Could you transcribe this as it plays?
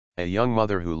A young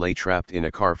mother who lay trapped in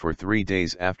a car for 3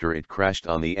 days after it crashed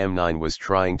on the M9 was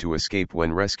trying to escape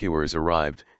when rescuers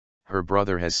arrived, her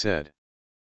brother has said.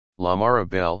 Lamara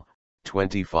Bell,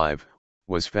 25,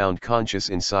 was found conscious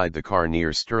inside the car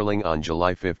near Stirling on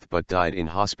July 5 but died in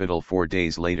hospital 4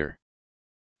 days later.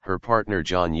 Her partner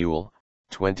John Yuill,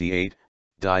 28,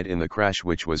 died in the crash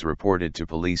which was reported to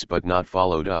police but not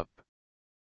followed up.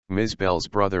 Ms. Bell's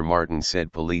brother Martin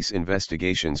said police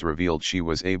investigations revealed she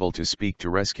was able to speak to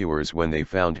rescuers when they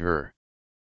found her.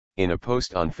 In a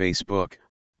post on Facebook,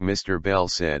 Mr. Bell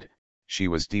said, "She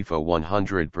was defo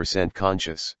 100%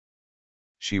 conscious.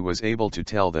 She was able to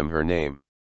tell them her name.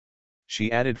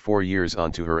 She added 4 years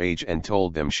onto her age and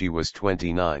told them she was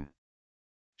 29.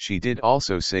 She did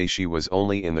also say she was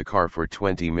only in the car for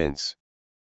 20 minutes.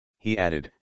 He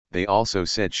added, they also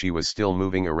said she was still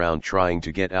moving around trying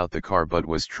to get out the car but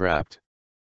was trapped.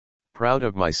 Proud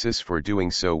of my sis for doing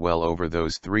so well over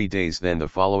those 3 days then the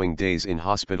following days in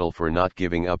hospital for not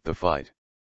giving up the fight.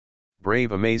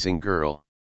 Brave amazing girl.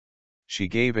 She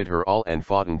gave it her all and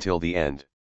fought until the end."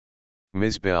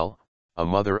 Ms. Bell, a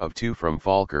mother of 2 from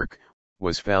Falkirk,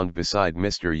 was found beside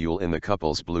Mr. Yuill in the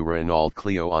couple's blue Renault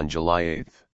Clio on July 8.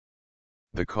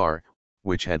 The car,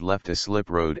 which had left a slip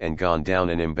road and gone down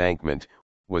an embankment,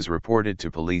 was reported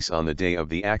to police on the day of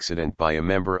the accident by a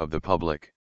member of the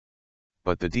public.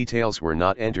 But the details were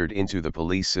not entered into the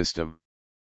police system.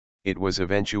 It was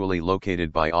eventually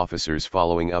located by officers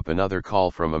following up another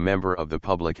call from a member of the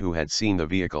public who had seen the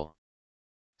vehicle.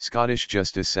 Scottish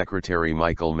Justice Secretary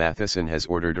Michael Matheson has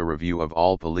ordered a review of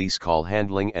all police call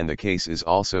handling and the case is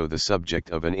also the subject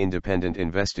of an independent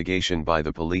investigation by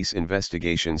the Police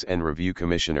Investigations and Review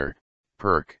Commissioner,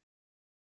 PERC.